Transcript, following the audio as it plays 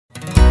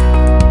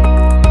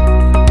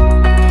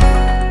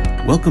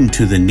Welcome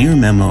to the Near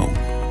Memo,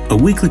 a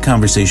weekly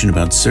conversation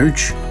about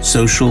search,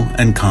 social,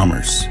 and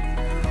commerce.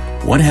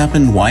 What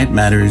happened, why it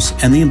matters,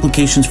 and the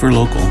implications for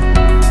local.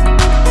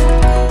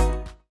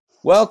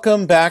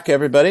 Welcome back,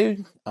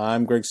 everybody.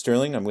 I'm Greg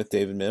Sterling. I'm with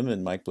David Mim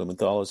and Mike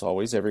Blumenthal, as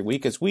always, every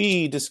week as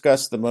we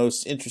discuss the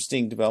most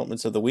interesting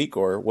developments of the week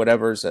or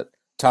whatever's at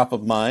top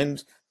of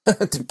mind,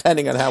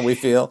 depending on how we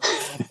feel.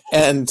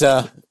 And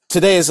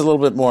today is a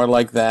little bit more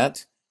like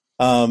that.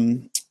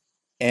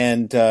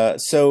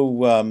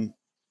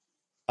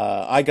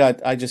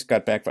 I just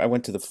got back. I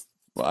went to the.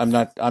 I'm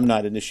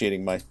not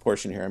initiating my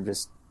portion here. I'm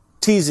just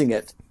teasing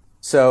it.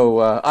 So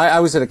I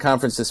was at a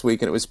conference this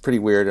week, and it was pretty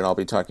weird, and I'll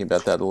be talking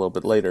about that a little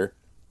bit later.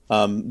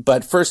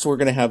 But first, we're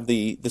going to have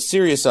the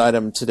serious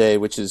item today,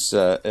 which is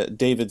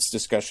David's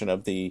discussion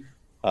of the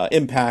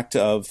impact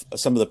of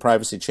some of the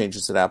privacy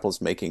changes that Apple's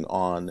making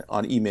on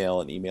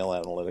email and email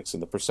analytics,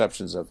 and the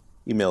perceptions of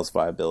email's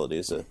viability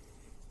as a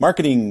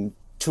marketing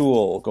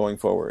tool going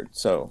forward.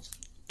 So.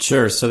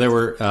 Sure. So there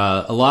were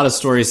a lot of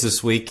stories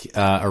this week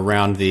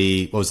around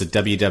the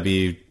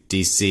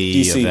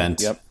WWDC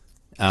event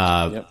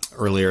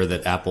earlier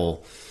that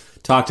Apple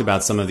talked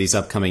about some of these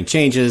upcoming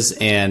changes,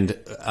 and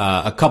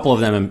a couple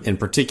of them in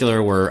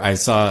particular where I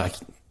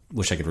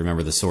wish I could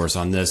remember the source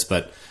on this,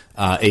 but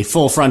a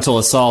full frontal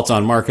assault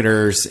on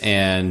marketers,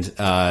 and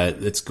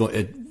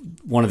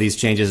one of these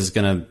changes is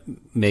going to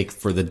make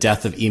for the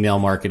death of email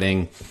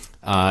marketing,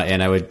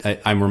 and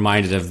I'm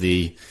reminded of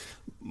the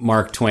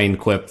Mark Twain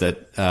quip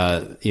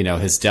that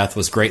his death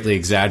was greatly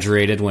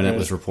exaggerated when it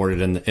was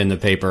reported in the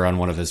paper on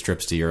one of his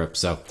trips to Europe.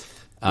 So,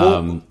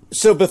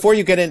 so before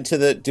you get into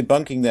the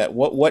debunking that,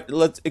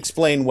 let's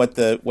explain what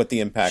the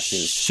impact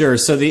is. Sure.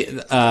 So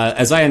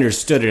as I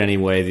understood it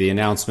anyway, the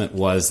announcement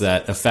was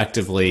that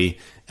effectively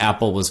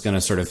Apple was going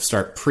to sort of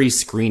start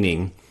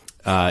pre-screening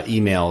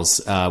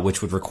emails,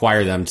 which would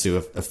require them to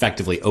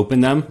effectively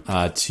open them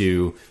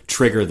to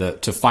fire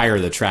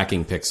the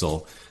tracking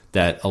pixel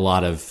that a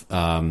lot of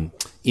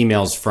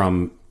emails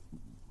from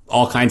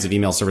all kinds of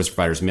email service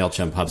providers,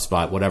 MailChimp,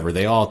 HubSpot, whatever,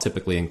 they all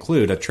typically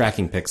include a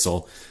tracking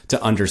pixel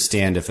to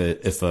understand if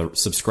a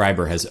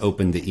subscriber has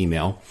opened the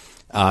email,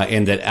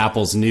 and that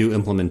Apple's new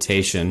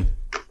implementation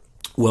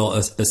will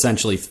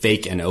essentially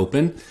fake and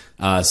open,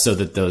 so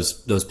that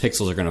those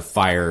pixels are going to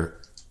fire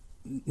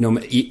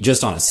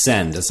just on a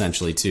send,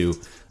 essentially, to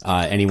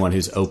anyone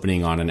who's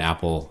opening on an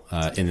Apple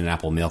in an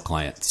Apple Mail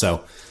client.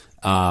 So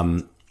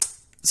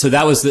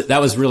that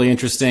was really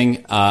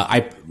interesting.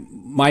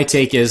 My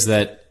take is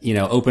that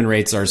open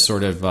rates are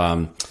sort of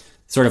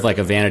like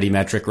a vanity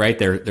metric, right?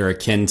 They're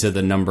akin to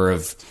the number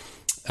of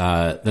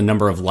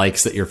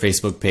likes that your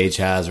Facebook page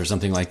has, or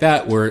something like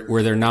that,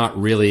 where they're not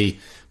really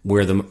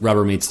where the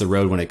rubber meets the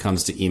road when it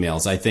comes to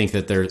emails. I think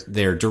that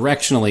they're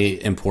directionally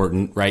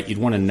important, right? You'd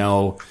want to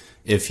know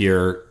if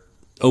your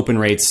open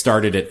rates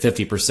started at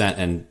 50%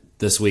 and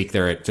this week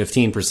they're at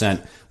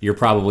 15%, you're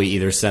probably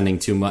either sending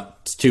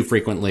too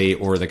frequently,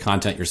 or the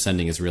content you're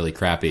sending is really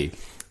crappy.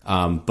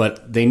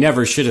 But they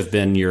never should have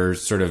been your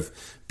sort of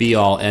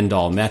be-all,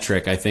 end-all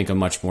metric. I think a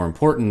much more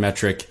important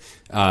metric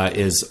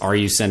is, are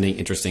you sending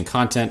interesting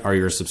content? Are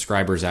your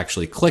subscribers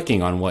actually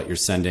clicking on what you're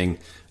sending?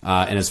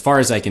 And as far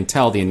as I can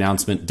tell, the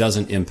announcement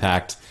doesn't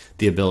impact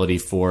the ability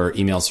for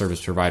email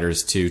service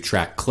providers to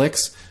track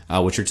clicks,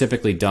 which are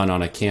typically done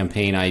on a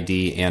campaign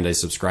ID and a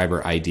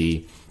subscriber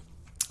ID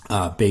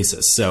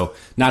basis. So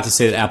not to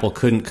say that Apple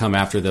couldn't come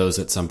after those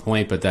at some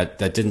point, but that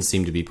didn't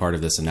seem to be part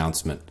of this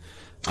announcement.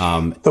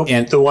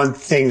 The one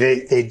thing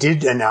they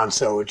did announce,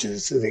 though, which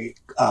is the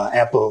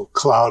Apple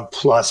Cloud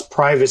Plus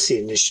privacy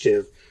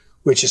initiative,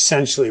 which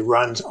essentially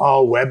runs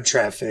all web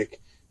traffic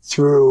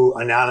through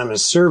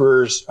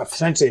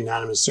essentially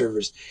anonymous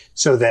servers,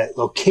 so that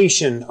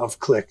location of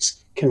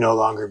clicks can no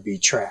longer be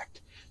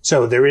tracked.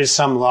 So there is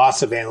some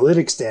loss of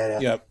analytics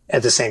data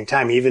at the same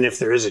time, even if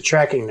there is a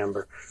tracking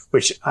number,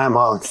 which I'm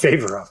all in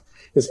favor of.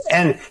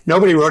 And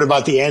nobody wrote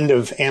about the end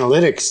of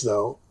analytics,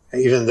 though,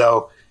 even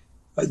though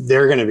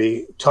they're going to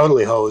be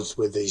totally hosed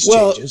with these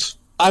changes.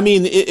 I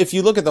mean, if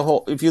you look at the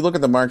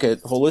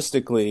market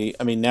holistically,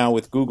 I mean, now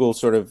with Google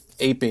sort of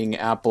aping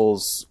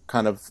Apple's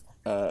kind of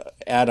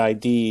ad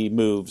ID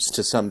moves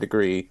to some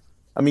degree,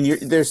 I mean,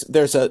 there's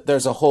a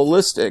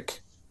holistic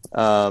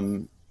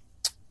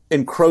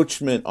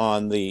encroachment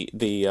on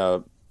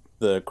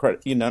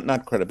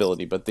not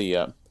credibility, but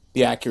the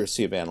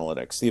accuracy of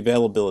analytics, the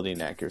availability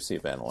and accuracy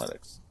of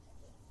analytics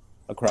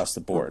across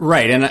the board.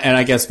 Right. And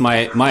I guess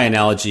my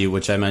analogy,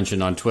 which I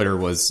mentioned on Twitter,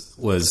 was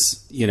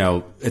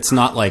it's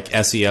not like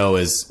SEO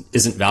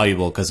isn't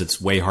valuable because it's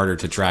way harder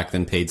to track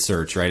than paid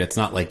search, right? It's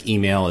not like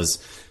email is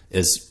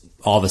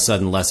all of a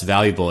sudden less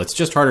valuable. It's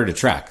just harder to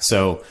track.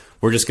 So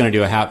we're just going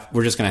to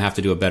have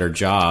to do a better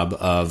job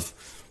of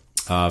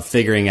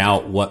figuring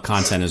out what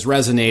content is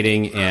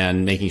resonating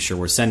and making sure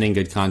we're sending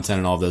good content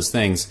and all those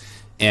things.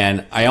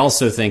 And I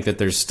also think that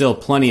there's still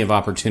plenty of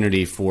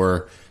opportunity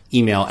for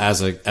email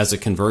as a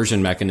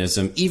conversion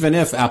mechanism, even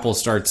if Apple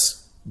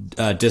starts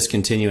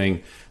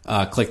discontinuing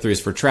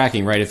click-throughs for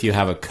tracking, right? If you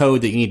have a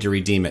code that you need to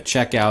redeem at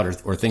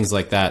checkout or things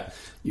like that,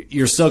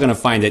 you're still going to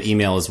find that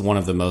email is one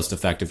of the most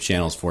effective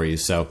channels for you.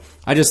 So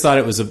I just thought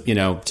it was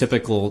a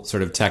typical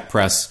sort of tech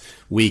press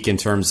week in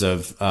terms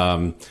of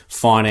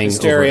fawning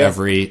hysteria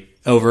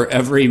over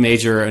every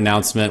major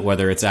announcement,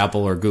 whether it's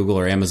Apple or Google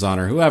or Amazon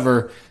or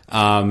whoever,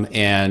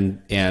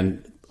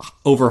 and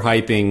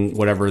overhyping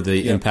whatever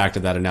the impact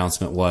of that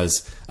announcement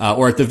was,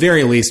 or at the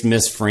very least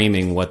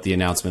misframing what the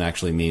announcement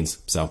actually means.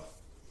 So,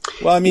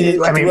 well,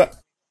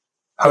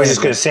 I was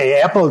just going to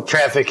say,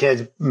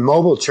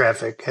 mobile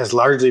traffic has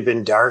largely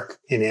been dark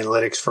in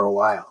analytics for a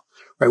while,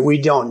 right?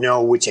 We don't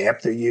know which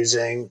app they're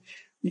using.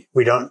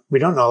 We don't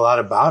know a lot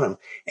about them.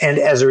 And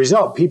as a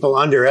result, people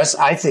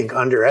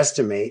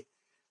underestimate,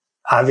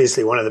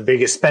 obviously, one of the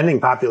biggest spending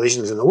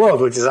populations in the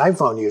world, which is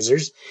iPhone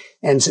users.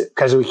 And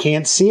because we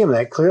can't see them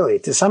that clearly,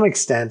 to some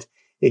extent,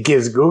 it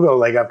gives Google a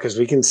leg up because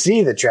we can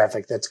see the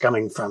traffic that's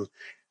coming from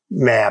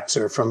Maps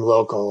or from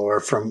local or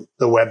from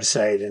the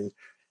website and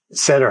et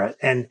cetera.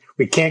 And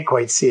we can't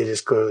quite see it as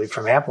clearly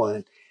from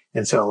Apple.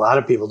 And so a lot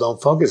of people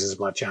don't focus as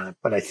much on it.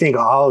 But I think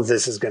all of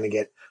this is going to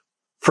get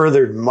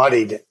further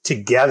muddied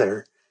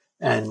together.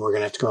 And we're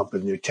going to have to come up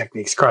with new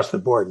techniques across the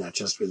board, not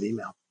just with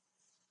email.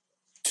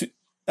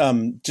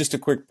 Just a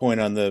quick point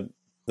on the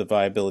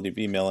viability of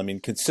email. I mean,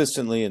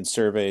 consistently in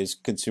surveys,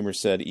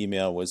 consumers said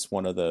email was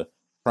one of the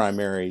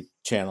primary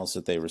channels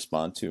that they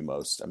respond to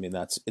most. I mean,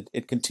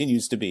 it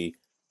continues to be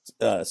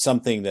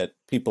something that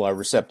people are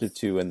receptive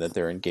to and that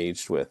they're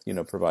engaged with,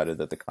 provided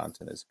that the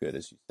content is good,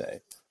 as you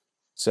say.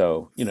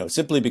 So,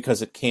 simply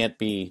because it can't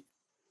be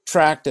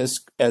tracked as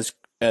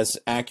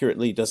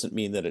accurately doesn't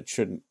mean that it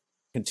shouldn't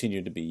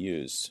continue to be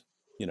used.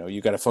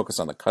 You got to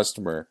focus on the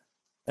customer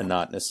and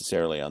not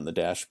necessarily on the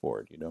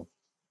dashboard,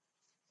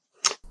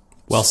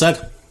 Well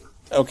said.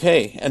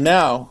 Okay, and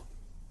now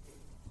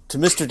to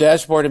Mr.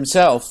 Dashboard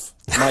himself,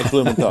 Mike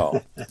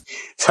Blumenthal.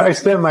 So I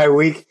spent my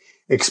week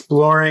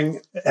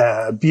exploring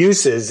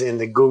abuses in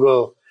the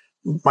Google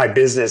My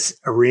Business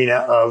arena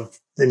of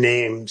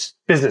the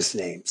business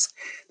names.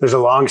 There's a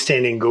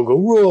long-standing Google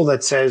rule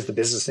that says the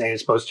business name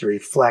is supposed to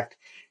reflect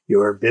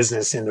your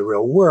business in the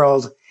real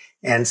world.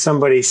 And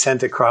somebody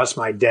sent across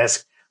my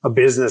desk a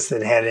business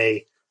that had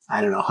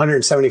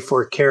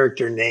 174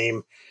 character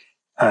name.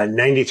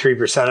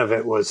 93% of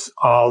it was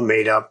all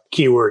made up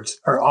keywords,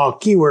 or all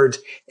keywords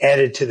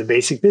added to the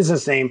basic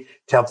business name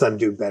to help them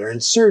do better in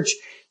search.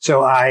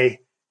 So I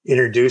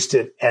introduced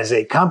it as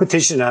a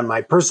competition on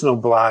my personal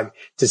blog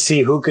to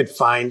see who could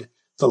find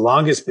the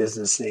longest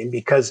business name,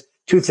 because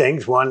two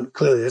things. One,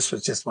 clearly this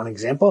was just one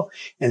example.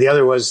 And the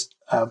other was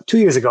 2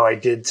 years ago, I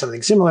did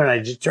something similar, and I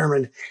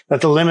determined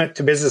that the limit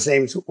to business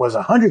names was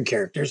 100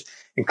 characters,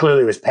 and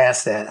clearly was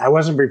past that. I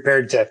wasn't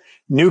prepared to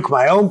nuke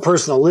my own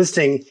personal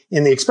listing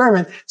in the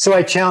experiment, so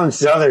I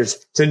challenged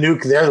others to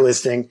nuke their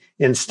listing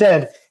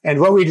instead.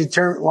 And what we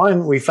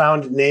determined, we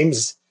found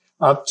names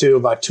up to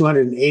about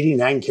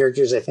 289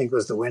 characters, I think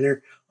was the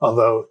winner,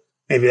 although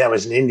maybe that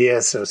was in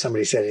India, so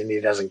somebody said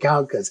India doesn't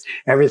count because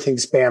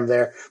everything's spam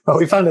there. But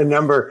we found a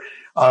number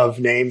of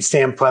names.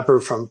 Stan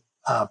Plepper from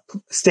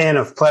Stan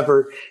of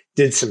Plepper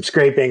did some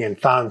scraping and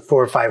found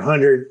 400 or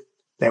 500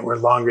 that were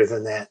longer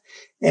than that.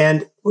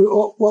 And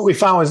what we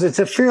found was it's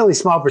a fairly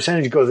small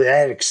percentage goes to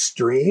that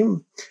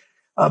extreme.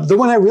 The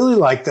one I really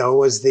liked, though,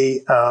 was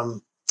the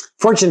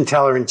fortune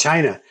teller in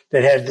China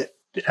that had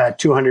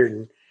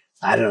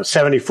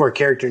 74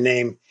 character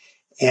name.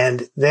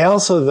 And they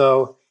also,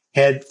 though,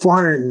 had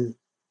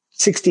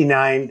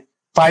 469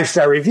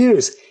 5-star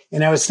reviews.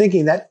 And I was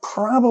thinking that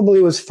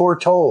probably was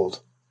foretold.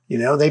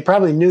 They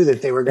probably knew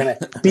that they were going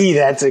to be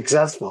that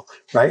successful,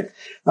 right?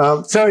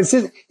 So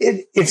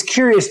it's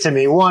curious to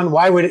me. One,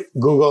 why would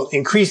Google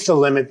increase the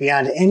limit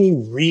beyond any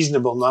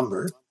reasonable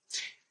number?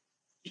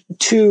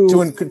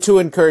 Two, to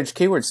encourage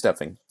keyword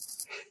stuffing.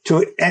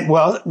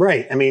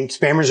 Right. I mean,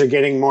 spammers are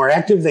getting more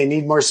active. They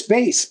need more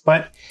space.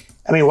 But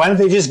I mean, why don't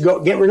they just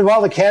get rid of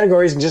all the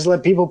categories and just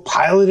let people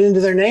pile it into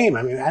their name?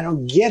 I mean, I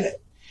don't get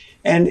it.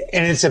 And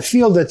it's a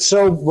field that's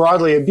so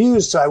broadly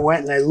abused. So I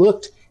went and I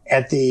looked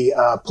at the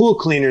pool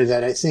cleaner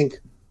that I think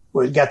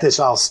got this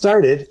all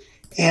started.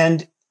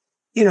 And,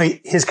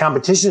 his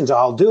competition's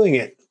all doing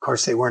it. Of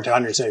course, they weren't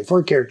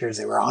 174 characters.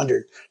 They were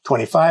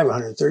 125,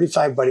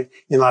 135. But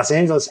in Los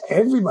Angeles,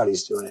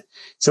 everybody's doing it.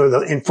 So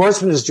the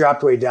enforcement has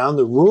dropped way down.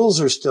 The rules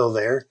are still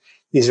there.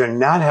 These are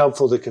not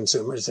helpful to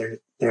consumers.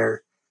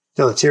 They're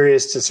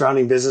deleterious to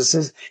surrounding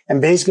businesses. And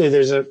basically,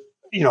 there's a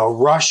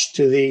rush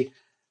to the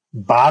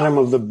bottom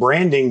of the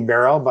branding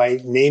barrel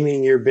by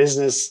naming your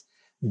business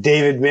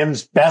David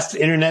Mims, best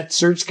internet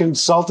search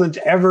consultant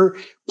ever.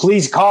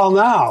 Please call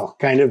now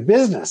kind of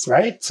business,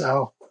 right?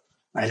 So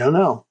I don't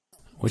know.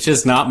 Which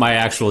is not my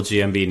actual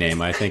GMB name.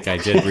 I think I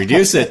did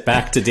reduce it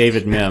back to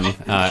David Mim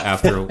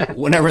after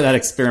whenever that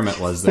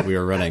experiment was that we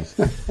were running.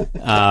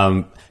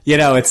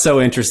 It's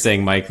so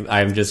interesting, Mike.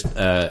 I'm just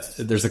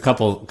there's a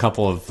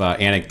couple of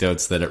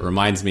anecdotes that it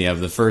reminds me of.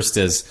 The first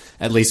is,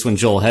 at least when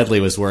Joel Headley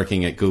was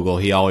working at Google,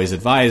 he always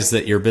advised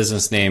that your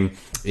business name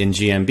in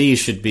GMB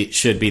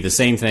should be the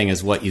same thing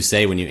as what you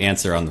say when you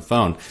answer on the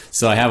phone.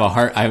 So I have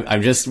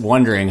I'm just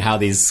wondering how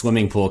these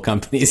swimming pool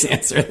companies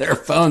answer their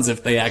phones,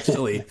 if they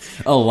actually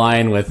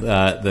align with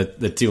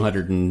the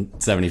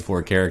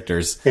 274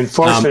 characters.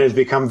 Enforcement has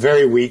become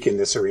very weak in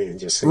this arena.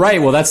 Just so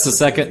right. Well, that's the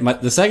second.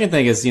 The second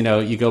thing is,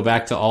 you go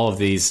back to all of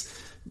these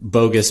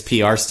bogus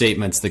PR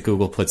statements that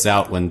Google puts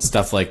out when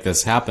stuff like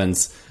this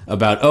happens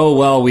about, oh,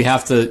 well, we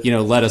have to,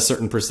 let a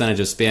certain percentage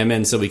of spam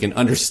in so we can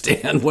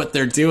understand what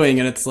they're doing.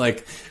 And it's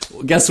like,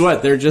 well, guess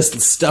what? They're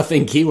just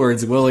stuffing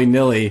keywords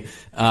willy-nilly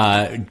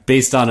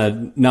based on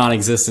a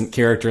non-existent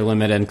character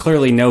limit and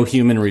clearly no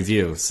human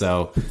review.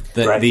 So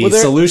the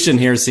solution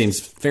here seems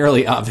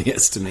fairly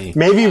obvious to me.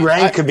 Maybe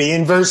rank could be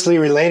inversely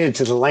related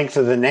to the length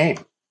of the name.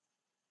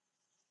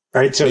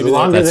 Right, so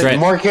the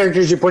more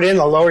characters you put in,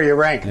 the lower your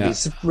rank. Yeah.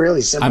 It's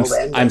really simple.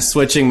 I'm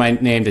switching my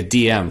name to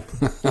DM.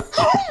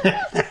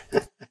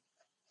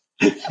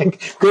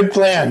 Good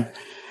plan.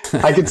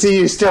 I can see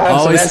you still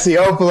have some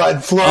SEO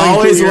blood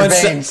flowing through your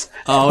veins.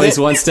 Always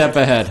one step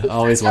ahead.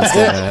 Always one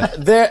step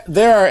ahead.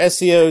 There are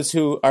SEOs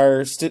who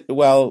are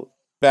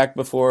back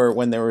before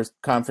when there were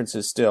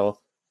conferences still,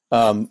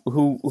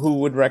 who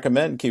would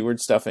recommend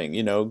keyword stuffing.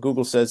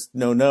 Google says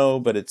no,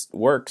 but it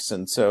works,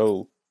 and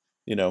so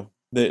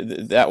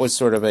that was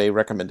sort of a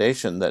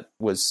recommendation that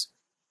was,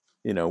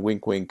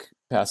 wink, wink,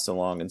 passed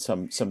along in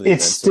some of the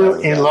events. It's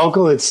still in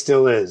local. It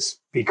still is,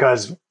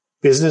 because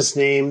business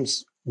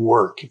names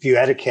work. If you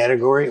add a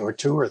category or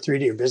 2 or 3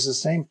 to your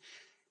business name,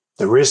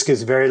 the risk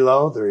is very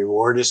low. The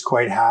reward is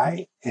quite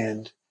high,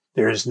 and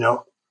there's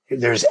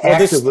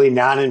actively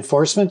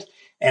non-enforcement.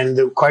 And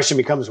the question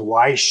becomes,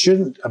 why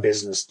shouldn't a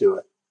business do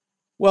it?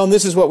 Well, and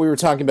this is what we were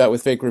talking about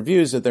with fake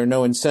reviews, that there are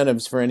no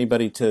incentives for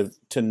anybody to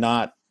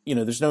not.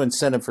 There's no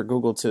incentive for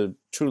Google to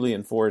truly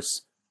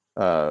enforce,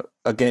 to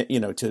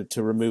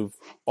remove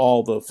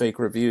all the fake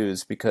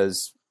reviews,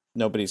 because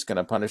nobody's going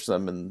to punish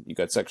them, and you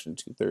got Section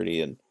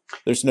 230, and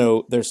there's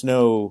no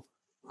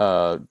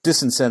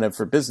disincentive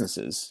for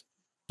businesses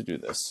to do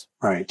this.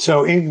 Right.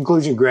 So in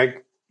conclusion,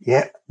 Greg,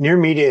 Near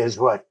Media is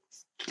what,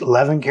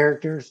 11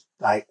 characters,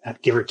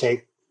 give or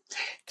take.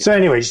 So,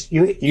 anyways,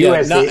 you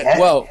as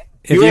the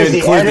if you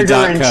include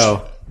the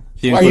 .co.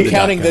 Are you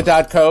counting the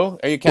 .co?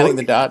 Are you counting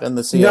the dot and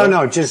the CO?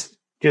 No,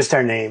 just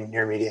our name,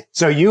 Near Media.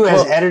 So you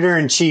as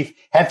editor-in-chief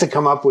have to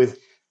come up with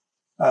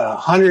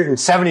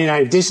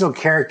 179 additional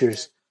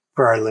characters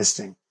for our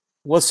listing.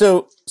 Well,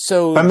 so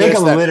but make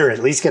them literate.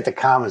 At least get the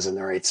commas in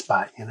the right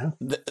spot.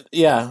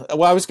 Yeah.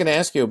 Well, I was going to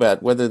ask you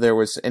about whether there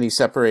was any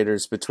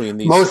separators between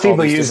these. Most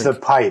people use the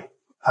pipe.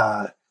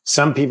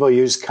 Some people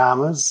use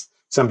commas.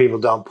 Some people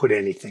don't put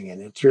anything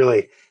in. It's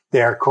really,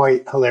 they are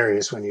quite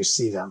hilarious when you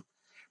see them.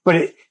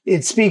 But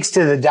it speaks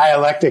to the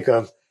dialectic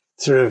of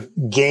sort of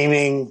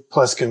gaming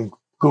plus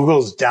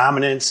Google's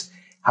dominance,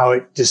 how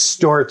it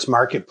distorts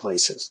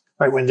marketplaces.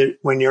 Right?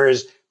 When you're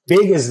as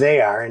big as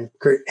they are and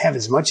have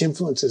as much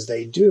influence as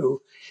they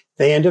do,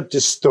 they end up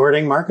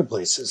distorting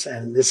marketplaces.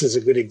 And this is a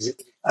good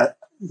example.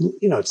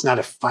 It's not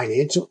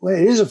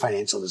it is a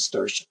financial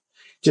distortion.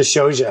 Just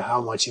shows you how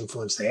much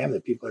influence they have,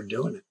 that people are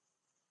doing it.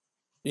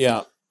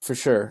 Yeah, for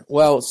sure.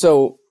 Well,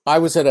 so I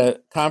was at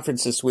a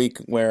conference this week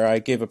where I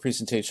gave a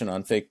presentation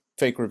on fake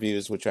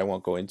reviews, which I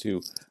won't go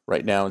into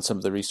right now, and some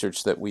of the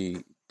research that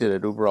we did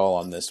at Uberall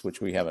on this,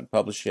 which we haven't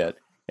published yet.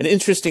 And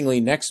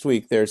interestingly, next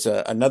week there's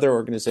another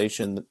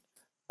organization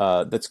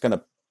that's going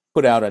to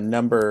put out a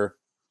number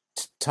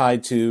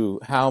tied to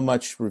how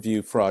much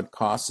review fraud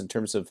costs in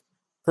terms of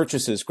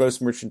purchases,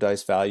 gross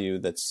merchandise value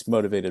that's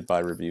motivated by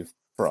review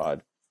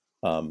fraud,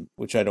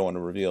 which I don't want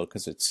to reveal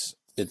because it's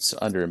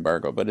under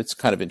embargo, but it's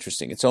kind of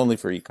interesting. It's only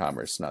for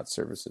e-commerce, not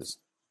services.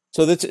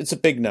 So it's a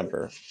big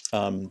number.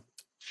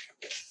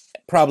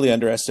 Probably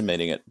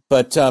underestimating it.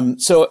 But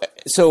so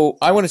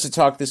I wanted to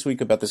talk this week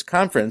about this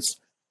conference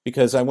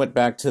because I went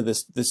back to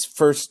this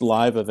first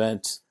live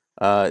event.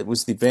 It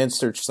was the Advanced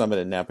Search Summit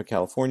in Napa,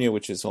 California,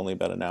 which is only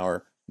about an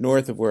hour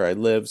north of where I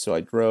live. So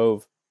I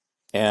drove,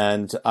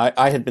 and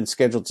I had been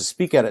scheduled to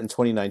speak at it in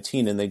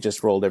 2019, and they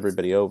just rolled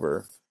everybody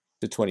over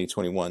to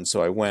 2021.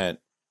 So I went.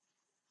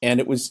 And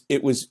it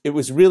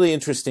was really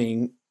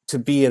interesting to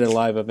be at a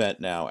live event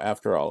now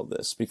after all of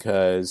this,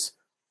 because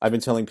I've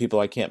been telling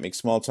people I can't make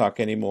small talk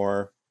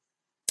anymore,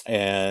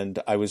 and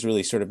I was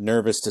really sort of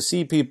nervous to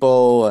see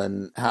people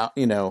and how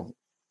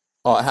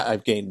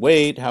I've gained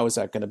weight. How is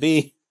that going to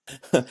be?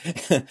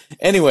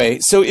 Anyway,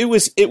 so it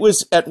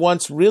was at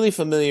once really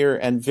familiar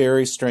and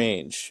very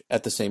strange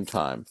at the same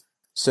time.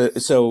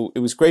 So it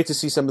was great to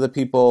see some of the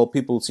people.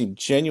 People seemed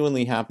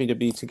genuinely happy to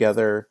be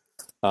together.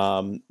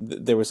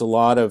 There was a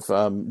lot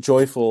of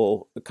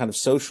joyful kind of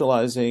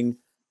socializing.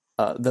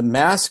 The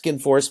mask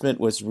enforcement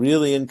was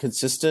really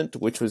inconsistent,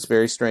 which was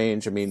very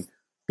strange. I mean,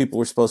 people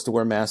were supposed to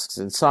wear masks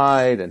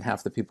inside, and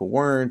half the people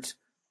weren't.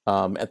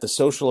 At the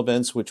social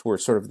events, which were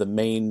sort of the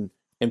main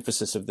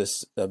emphasis of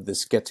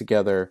this get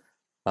together,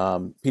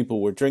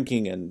 People were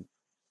drinking and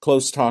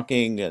close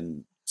talking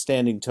and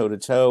standing toe to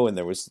toe, and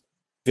there was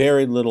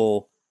very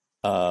little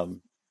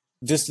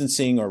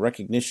distancing or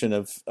recognition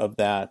of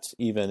that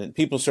even, and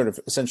people sort of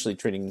essentially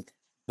treating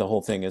the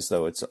whole thing as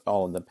though it's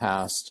all in the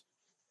past.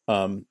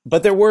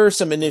 But there were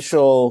some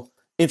initial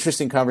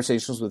interesting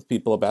conversations with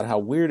people about how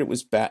weird it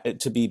was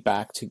to be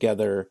back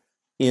together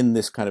in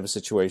this kind of a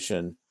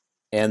situation.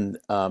 And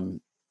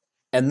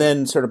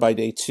then sort of by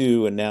day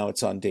 2, and now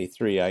it's on day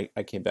 3,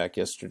 I came back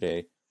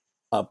yesterday,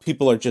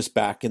 people are just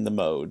back in the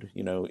mode.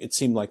 You know, it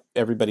seemed like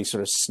everybody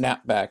sort of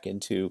snapped back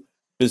into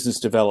business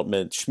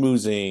development,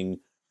 schmoozing,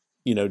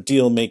 you know,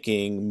 deal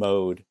making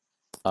mode.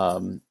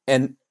 So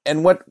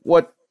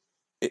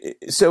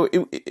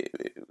it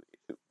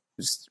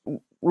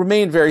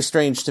remained very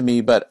strange to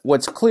me, but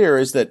what's clear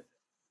is that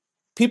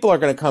people are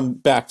going to come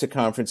back to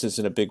conferences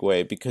in a big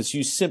way because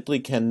you simply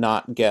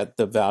cannot get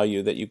the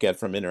value that you get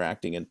from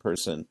interacting in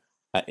person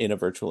in a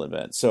virtual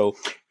event. So,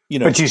 you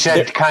know, but you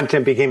said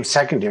content became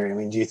secondary. I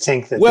mean, do you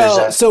think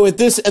that? So at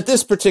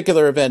this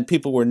particular event,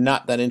 people were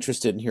not that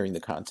interested in hearing the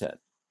content.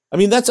 I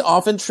mean, that's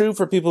often true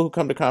for people who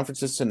come to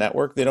conferences to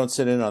network. They don't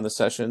sit in on the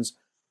sessions,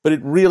 but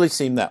it really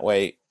seemed that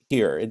way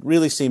here. It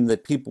really seemed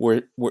that people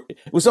were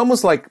it was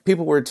almost like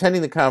people were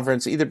attending the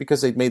conference either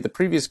because they'd made the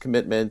previous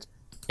commitment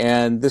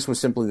and this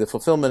was simply the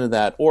fulfillment of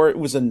that, or it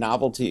was a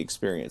novelty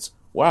experience.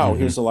 Wow,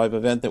 here's a live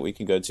event that we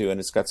can go to, and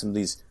it's got some of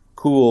these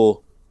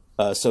cool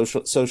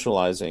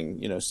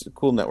socializing, you know,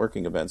 cool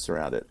networking events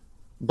around it.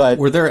 But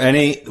were there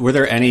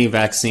any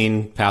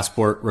vaccine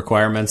passport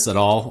requirements at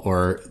all,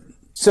 or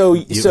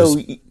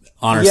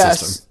honor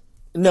system?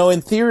 No,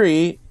 in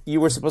theory, you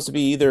were supposed to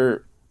be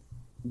either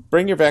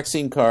bring your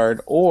vaccine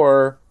card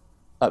or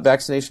a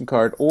vaccination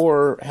card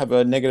or have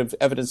a negative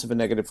evidence of a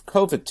negative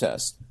COVID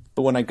test.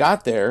 But when I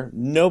got there,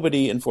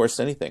 nobody enforced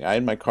anything. I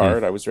had my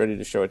card. I was ready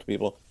to show it to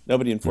people.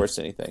 Nobody enforced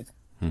anything.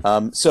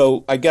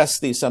 So I guess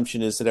the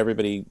assumption is that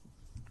everybody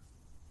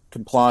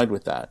complied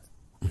with that.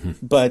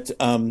 But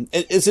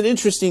as an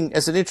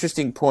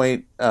interesting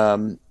point,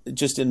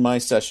 just in my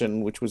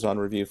session, which was on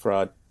review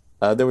fraud,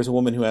 there was a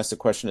woman who asked a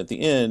question at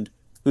the end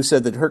who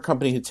said that her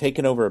company had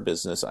taken over a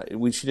business.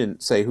 She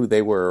didn't say who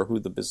they were or who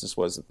the business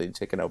was that they'd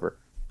taken over.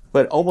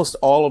 But almost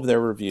all of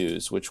their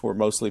reviews, which were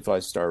mostly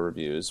 5-star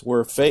reviews,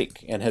 were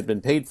fake and had been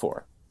paid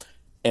for.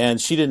 And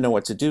she didn't know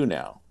what to do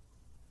now,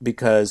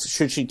 because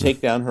should she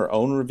take down her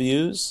own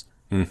reviews?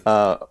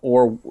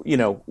 Or, you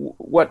know,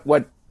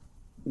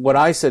 what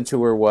I said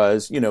to her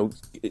was, you know,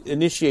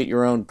 initiate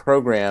your own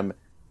program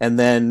and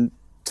then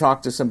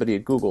talk to somebody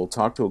at Google,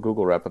 talk to a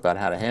Google rep about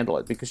how to handle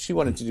it, because she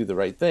wanted to do the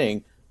right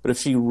thing. But if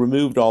she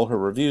removed all her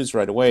reviews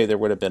right away, there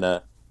would have been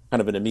a kind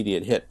of an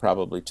immediate hit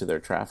probably to their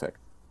traffic.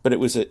 But it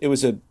was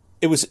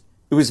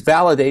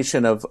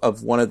validation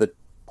of one of the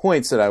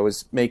points that I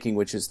was making,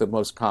 which is the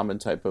most common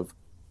type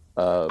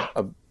of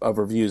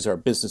reviews are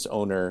business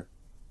owner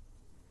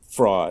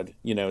fraud.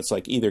 You know, it's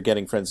like either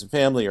getting friends and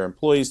family or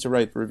employees to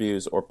write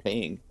reviews or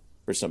paying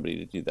for somebody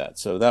to do that.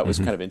 So that was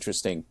kind of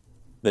interesting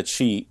that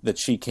she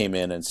came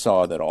in and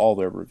saw that all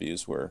their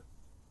reviews were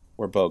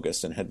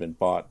bogus and had been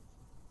bought.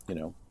 You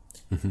know,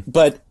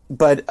 but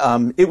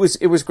it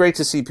was great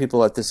to see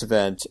people at this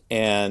event,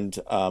 and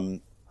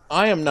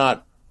I am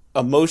not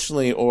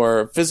emotionally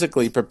or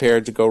physically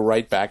prepared to go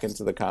right back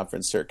into the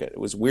conference circuit. It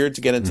was weird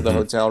to get into the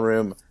hotel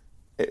room.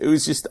 It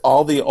was just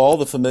all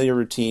the familiar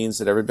routines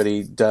that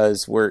everybody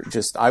does were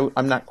just,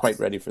 I'm not quite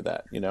ready for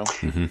that, you know?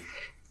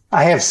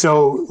 I have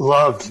so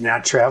loved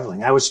not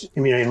traveling.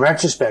 In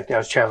retrospect, I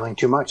was traveling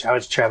too much. I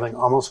was traveling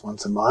almost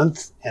once a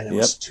month, and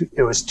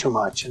it was too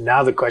much. And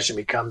now the question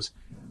becomes,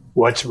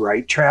 what's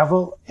right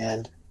travel?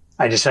 And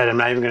I decided I'm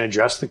not even going to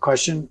address the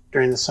question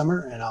during the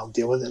summer, and I'll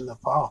deal with it in the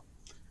fall.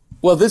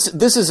 Well, this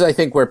is, I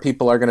think, where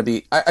people are going to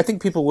be. I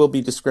think people will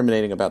be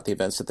discriminating about the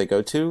events that they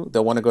go to.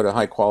 They'll want to go to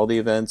high quality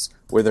events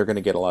where they're going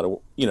to get a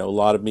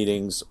lot of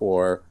meetings,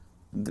 or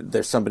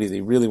there's somebody they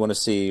really want to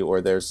see,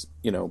 or there's,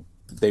 you know,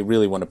 they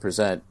really want to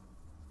present.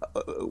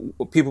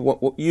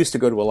 People used to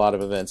go to a lot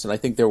of events, and I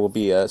think there will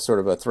be a sort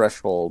of a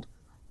threshold,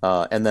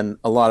 and then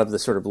a lot of the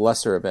sort of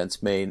lesser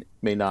events may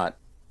not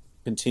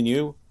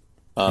continue.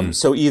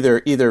 So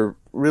either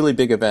really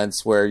big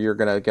events where you're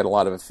going to get a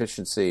lot of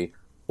efficiency,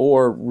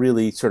 or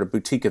really sort of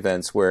boutique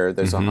events where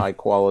there's a high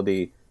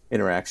quality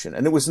interaction.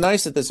 And it was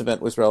nice that this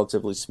event was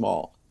relatively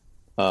small.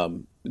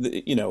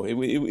 You know,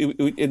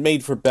 it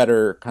made for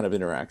better kind of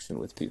interaction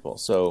with people.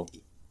 So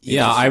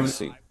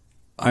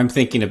I'm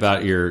thinking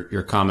about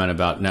your comment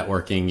about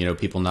networking, you know,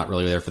 people not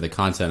really there for the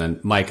content.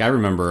 And Mike, I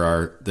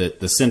remember the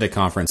Synda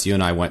conference you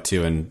and I went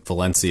to in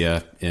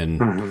Valencia in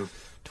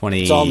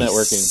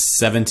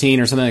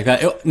 2017 or something like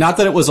that. Not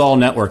that it was all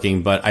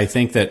networking, but I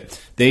think that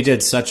they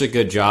did such a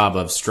good job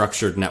of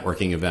structured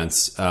networking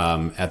events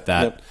at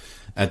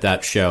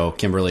that show,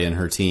 Kimberly and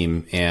her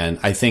team. And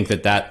I think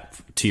that,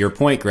 to your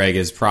point, Greg,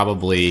 is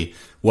probably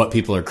what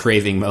people are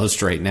craving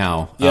most right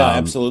now. Yeah,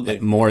 absolutely.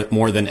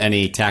 More than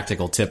any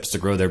tactical tips to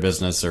grow their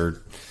business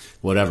or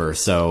whatever.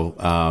 So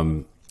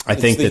I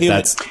think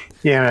that's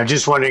Yeah, I'm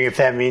just wondering if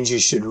that means you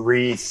should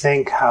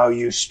rethink how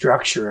you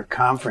structure a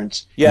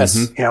conference. Yes.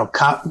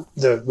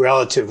 The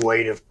relative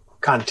weight of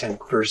content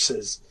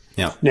versus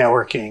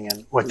networking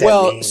and what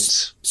that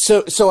means.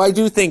 So I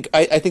do think,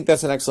 I think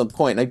that's an excellent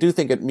point. I do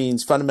think it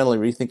means fundamentally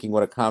rethinking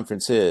what a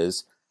conference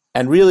is,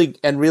 and really,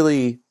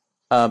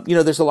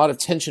 there's a lot of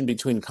tension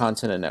between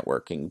content and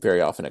networking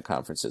very often at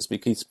conferences,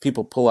 because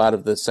people pull out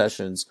of the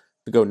sessions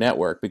to go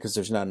network because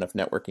there's not enough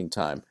networking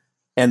time.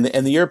 And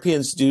the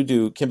Europeans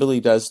Kimberly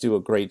does do a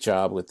great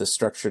job with the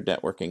structured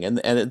networking. And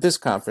at this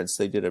conference,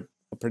 they did a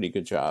pretty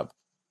good job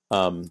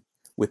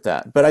with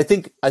that. But I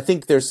think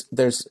there's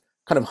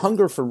kind of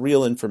hunger for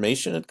real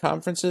information at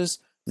conferences,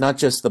 not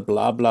just the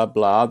blah, blah,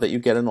 blah that you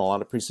get in a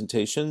lot of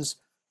presentations.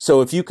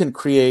 So if you can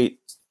create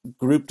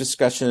group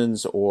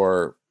discussions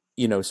or,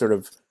 sort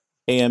of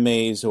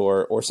AMAs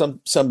or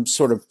some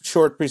sort of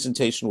short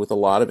presentation with a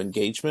lot of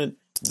engagement,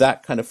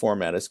 that kind of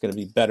format is going to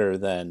be better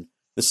than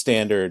the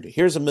standard,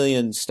 here's 1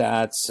 million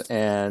stats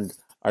and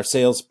our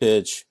sales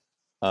pitch,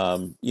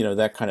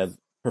 that kind of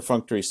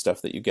perfunctory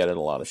stuff that you get at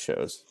a lot of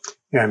shows.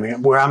 Yeah, I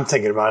mean, where I'm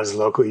thinking about is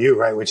Local U,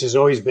 right, which has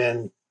always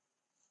been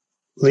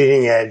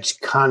leading edge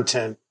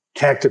content,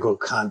 tactical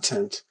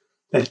content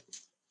that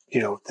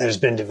has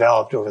been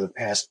developed over the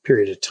past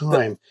period of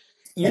time.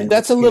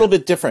 That's a little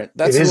bit different.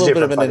 That's a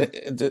little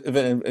bit of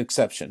an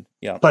exception.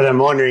 Yeah. But I'm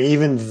wondering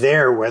even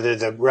there whether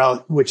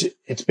which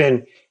it's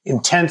been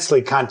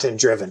intensely content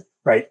driven,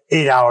 right?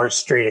 8 hours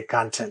straight of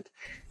content.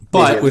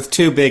 But with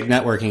two big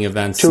networking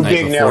events the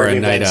night before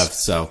and night of.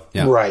 So,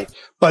 yeah. Right.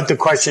 But the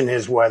question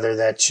is whether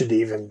that should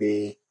even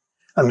be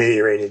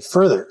ameliorated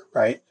further,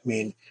 right? I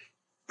mean,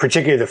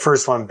 particularly the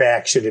first one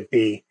back, should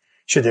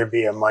there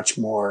be a much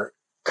more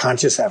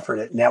conscious effort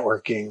at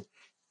networking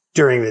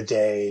during the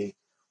day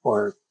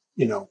or,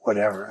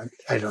 whatever.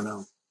 I don't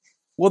know.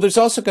 Well, there's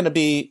also going to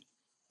be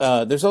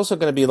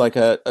like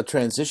a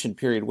transition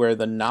period where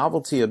the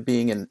novelty of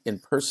being in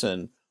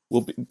person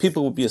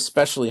people will be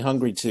especially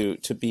hungry to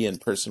be in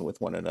person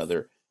with one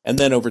another. And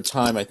then over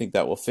time, I think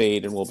that will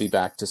fade and we'll be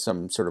back to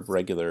some sort of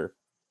regular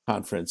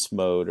conference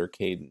mode or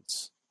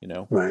cadence,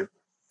 Right.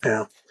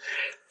 Yeah.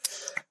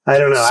 I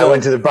don't know. I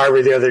went to the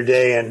barber the other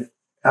day and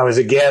I was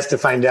aghast to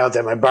find out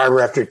that my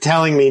barber, after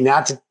telling me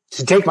not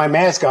to take my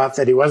mask off,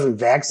 that he wasn't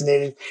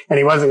vaccinated and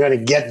he wasn't going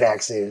to get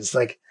vaccinated. It's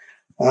like,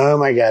 oh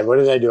my God, what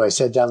did I do? I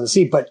sat down the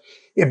seat. But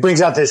it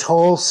brings out this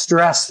whole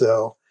stress,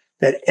 though,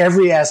 that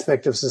every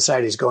aspect of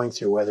society is going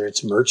through, whether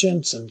it's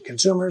merchants and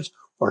consumers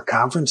or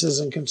conferences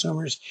and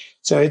consumers.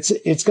 So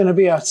it's going to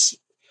be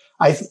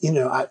I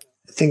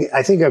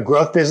think a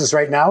growth business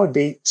right now would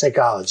be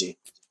psychology,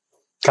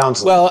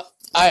 counseling. Well,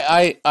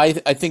 I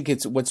think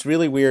what's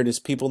really weird is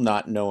people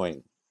not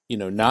knowing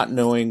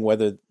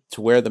whether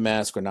to wear the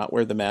mask or not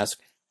wear the mask.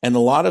 And a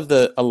lot of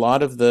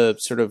the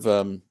sort of,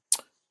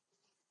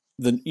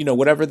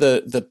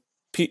 whatever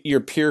your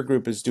peer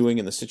group is doing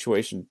in the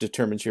situation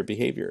determines your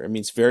behavior. I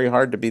mean, it's very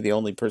hard to be the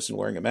only person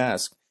wearing a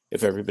mask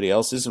if everybody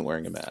else isn't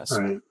wearing a mask.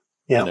 Right.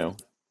 Yeah.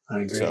 I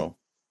agree. So,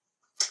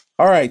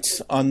 all right.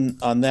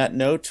 On that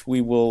note,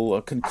 we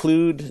will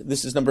conclude.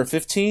 This is number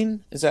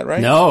 15. Is that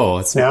right? No,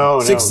 it's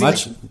 16,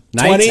 much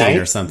 19 20?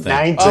 Or something.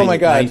 19. Oh my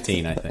God.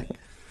 19, I think.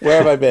 Where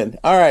have I been?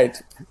 All right.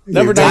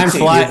 Number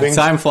 19.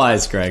 Time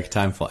flies, Greg.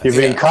 Time flies. You've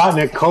been caught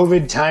in a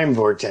COVID time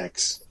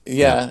vortex.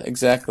 Yeah,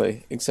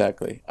 exactly.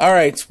 All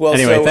right. Well,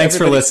 anyway, thanks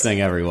for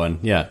listening, everyone.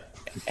 Yeah.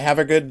 Have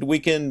a good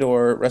weekend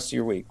or rest of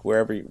your week,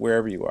 wherever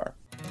you are.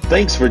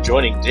 Thanks for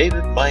joining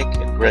David, Mike,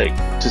 and Greg.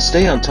 To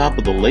stay on top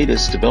of the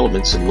latest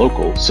developments in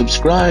local,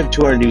 subscribe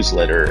to our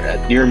newsletter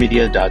at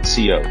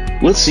nearmedia.co.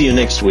 We'll see you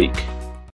next week.